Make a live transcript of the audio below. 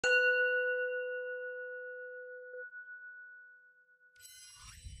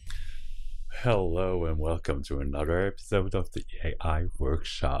Hello and welcome to another episode of the AI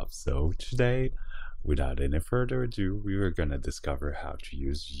Workshop. So today, without any further ado, we are going to discover how to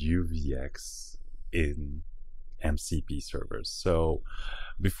use UVX in MCP servers. So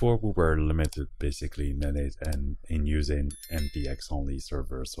before we were limited basically in N8N in using NPX only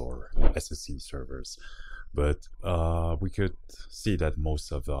servers or SSE servers. But we could see that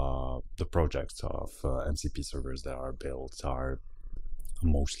most of the projects of MCP servers that are built are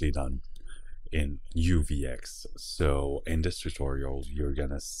mostly done in UVX. So in this tutorial, you're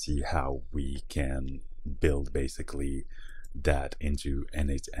gonna see how we can build basically that into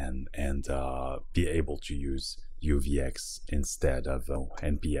N8N and be able to use UVX instead of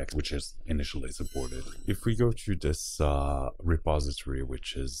NPX, which is initially supported. If we go to this repository,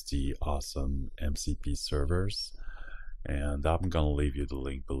 which is the awesome-mcp-servers, and I'm gonna leave you the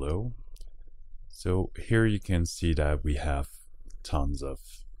link below. So here you can see that we have tons of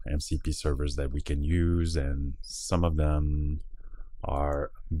MCP servers that we can use, and some of them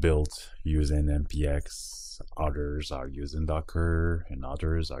are built using NPX, others are using Docker, and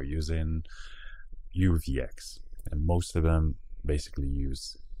others are using UVX, and most of them basically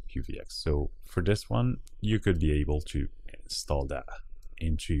use UVX. So for this one, you could be able to install that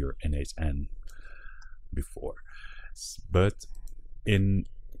into your N8N before. But in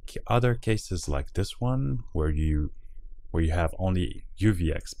other cases like this one, where you have only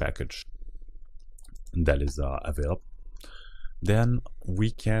UVX package that is available, then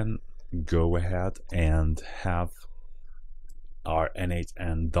we can go ahead and have our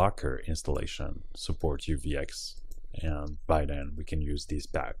N8N Docker installation support UVX, and by then we can use these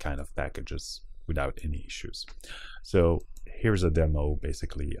kind of packages without any issues. So here's a demo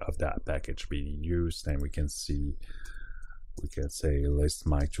basically of that package being used, and we can see, we can say list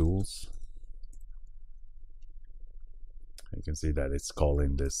my tools. You can see that it's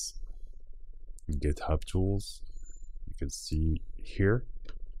calling this GitHub tools. You can see here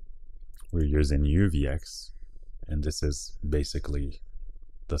we're using UVX, and this is basically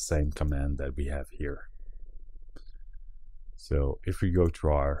the same command that we have here. So if we go to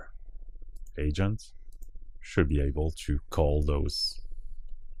our agent, should be able to call those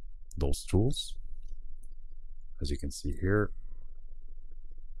tools, as you can see here.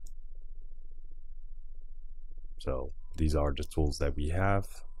 So these are the tools that we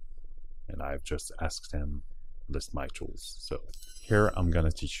have, and I've just asked them list my tools. So here I'm gonna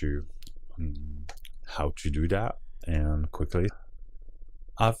teach you how to do that, and quickly.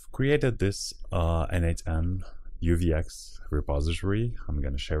 I've created this N8N UVX repository. I'm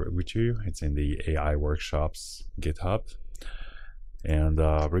gonna share it with you. It's in the AI Workshops GitHub, and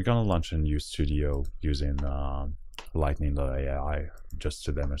we're gonna launch a new studio using Lightning.ai just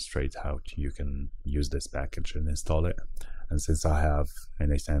to demonstrate how you can use this package and install it. And since I have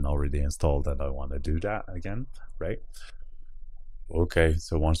N8N already installed, and I want to do that again, right? Okay,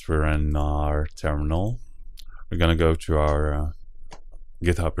 so once we're in our terminal, we're gonna go to our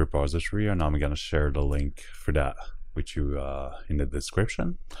GitHub repository, and I'm gonna share the link for that with you in the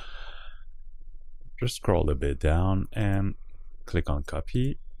description. Just scroll a bit down and click on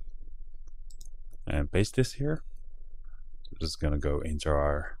copy and paste this here. Just gonna go into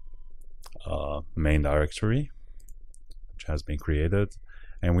our main directory, which has been created,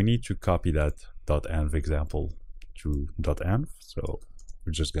 and we need to copy that .env example to .env. So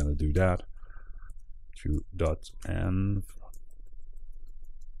we're just gonna do that to .env,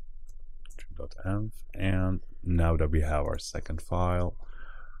 and now that we have our second file,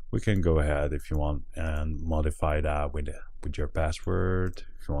 we can go ahead, if you want, and modify that with your password,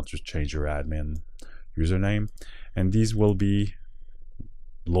 if you want to change your admin username. And these will be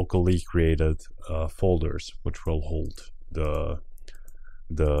locally created folders which will hold the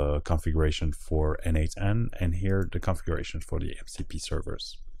configuration for N8N, and here the configuration for the MCP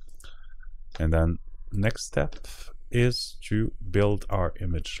servers. And then next step is to build our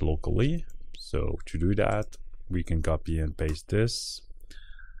image locally. So to do that, we can copy and paste this,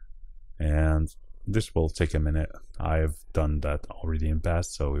 and this will take a minute. I've done that already in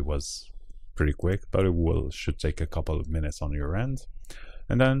past, so it was pretty quick, but it should take a couple of minutes on your end.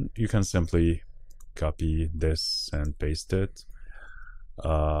 And then you can simply copy this and paste it.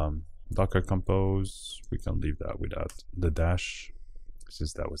 Docker compose, we can leave that without the dash,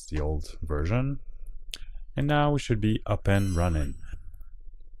 since that was the old version. And now we should be up and running.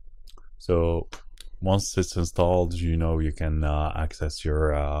 So once it's installed, you know, you can access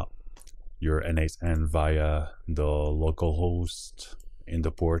your N8N via the local host in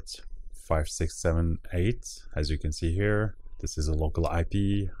the port 5678. As you can see here, this is a local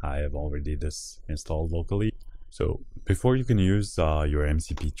IP. I have already this installed locally. So before you can use your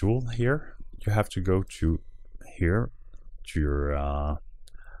MCP tool here, you have to go to here, to your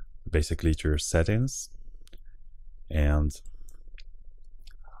basically to your settings, and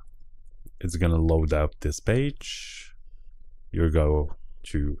it's gonna load up this page. You go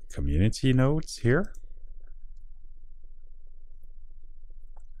to community nodes here,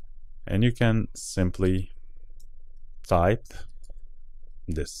 and you can simply type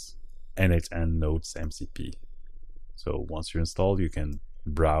this N8N nodes MCP. So once you install, you can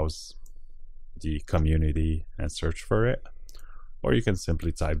browse the community and search for it, or you can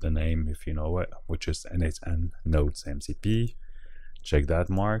simply type the name if you know it, which is N8N nodes MCP. Check that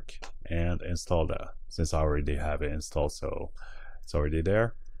mark and install that. Since I already have it installed, so it's already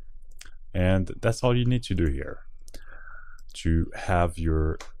there. And that's all you need to do here to have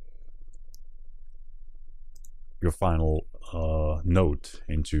your final node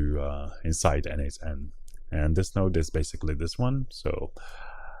inside N8N. And this node is basically this one. So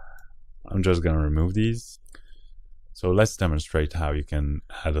I'm just gonna remove these. So let's demonstrate how you can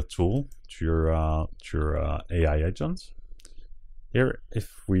add a tool to your AI agent. Here,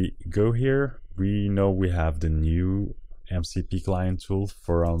 if we go here, we know we have the new MCP client tool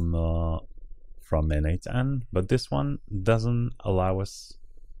from N8N, but this one doesn't allow us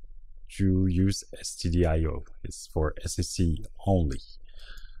to use stdio. It's for SSE only.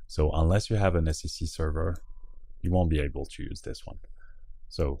 So unless you have an SSE server, you won't be able to use this one.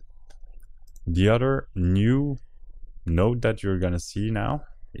 So the other new node that you're gonna see now,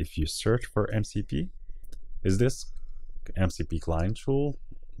 if you search for MCP, is this MCP client tool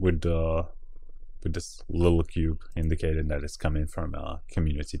with this little cube indicating that it's coming from a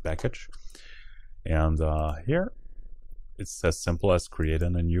community package. And here it's as simple as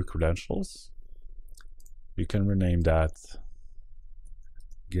creating a new credentials. You can rename that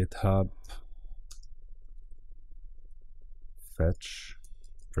GitHub fetch,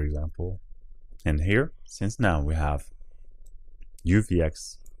 for example. And here, since now we have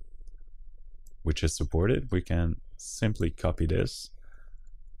UVX, which is supported, we can simply copy this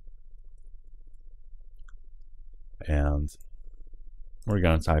and we're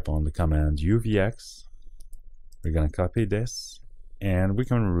going to type on the command UVX. We're going to copy this and we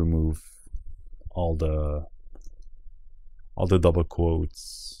can remove all the double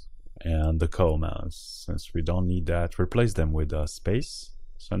quotes and the commas. Since we don't need that, replace them with a space.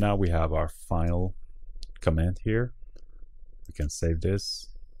 So now we have our final command here. We can save this.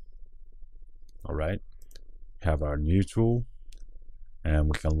 All right. Have our new tool and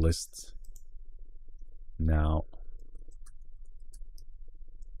we can list now.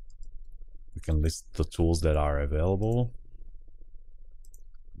 We can list the tools that are available.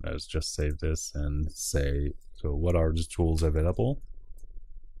 Let's just save this and say, so what are the tools available?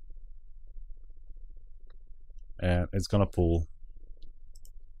 And it's gonna pull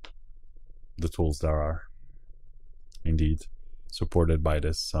the tools that are indeed supported by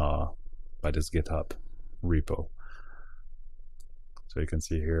this GitHub repo. So you can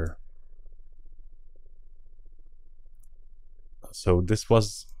see here. So this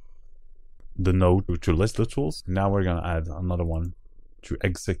was the node to list the tools. Now we're gonna add another one to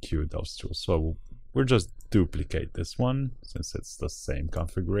execute those tools. So we'll just duplicate this one since it's the same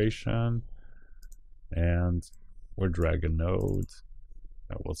configuration, and we'll drag a node.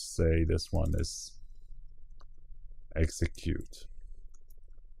 I will say this one is execute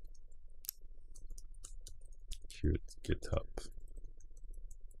GitHub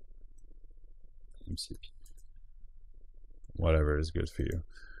MCP, whatever is good for you.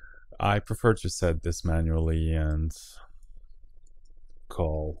 I prefer to set this manually and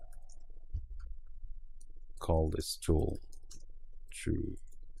call this tool to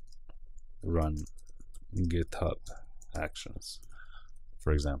run GitHub actions.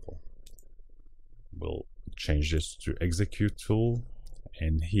 For example, we'll change this to execute tool,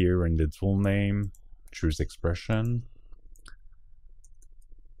 and here in the tool name, choose expression,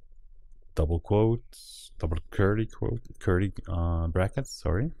 double quotes, double curly brackets,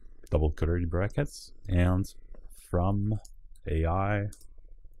 double curly brackets, and from AI,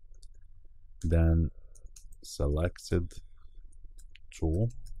 then selected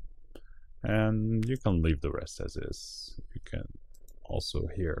tool, and you can leave the rest as is. You can also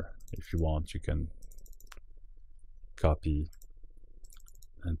here, if you want, you can copy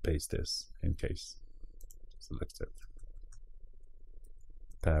and paste this in case. Select it.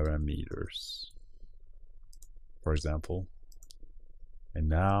 Parameters, for example. And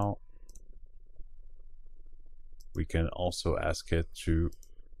now we can also ask it to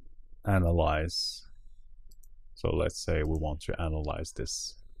analyze. So let's say we want to analyze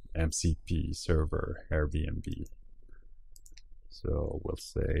this MCP server Airbnb. So we'll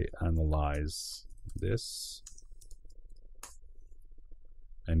say analyze this.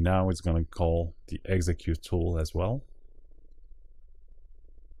 And now it's going to call the execute tool as well.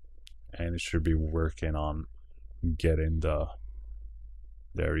 And it should be working on getting the,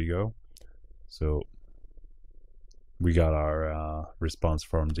 there you go. So we got our response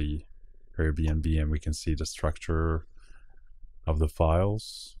from the Airbnb, and we can see the structure of the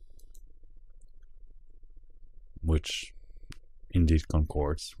files, which indeed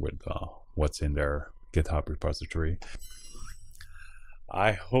concords with what's in their GitHub repository.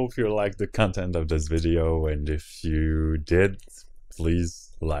 I hope you liked the content of this video, and if you did, please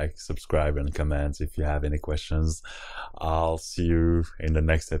like, subscribe, and comment if you have any questions. I'll see you in the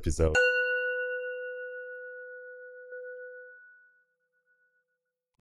next episode.